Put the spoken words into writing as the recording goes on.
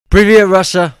Привет,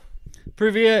 Russia.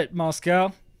 Привет,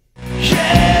 Moscow.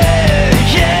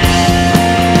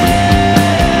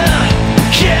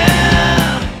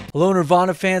 Hello,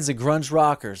 Nirvana fans and grunge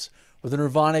rockers. We're the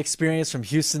Nirvana Experience from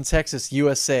Houston, Texas,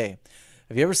 USA.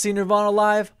 Have you ever seen Nirvana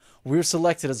live? We were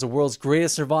selected as the world's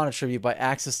greatest Nirvana tribute by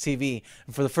Access TV,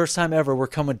 and for the first time ever, we're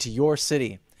coming to your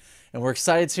city. And we're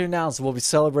excited to announce that we'll be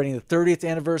celebrating the 30th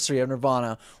anniversary of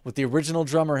Nirvana with the original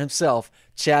drummer himself,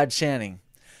 Chad Channing.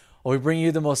 We'll be bringing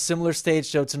you the most similar stage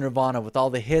show to Nirvana with all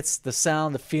the hits, the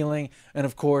sound, the feeling, and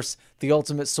of course, the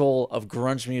ultimate soul of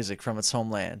grunge music from its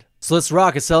homeland. So let's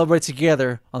rock and celebrate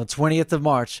together on the 20th of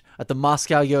March at the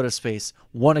Moscow YotaSpace,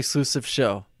 one exclusive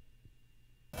show.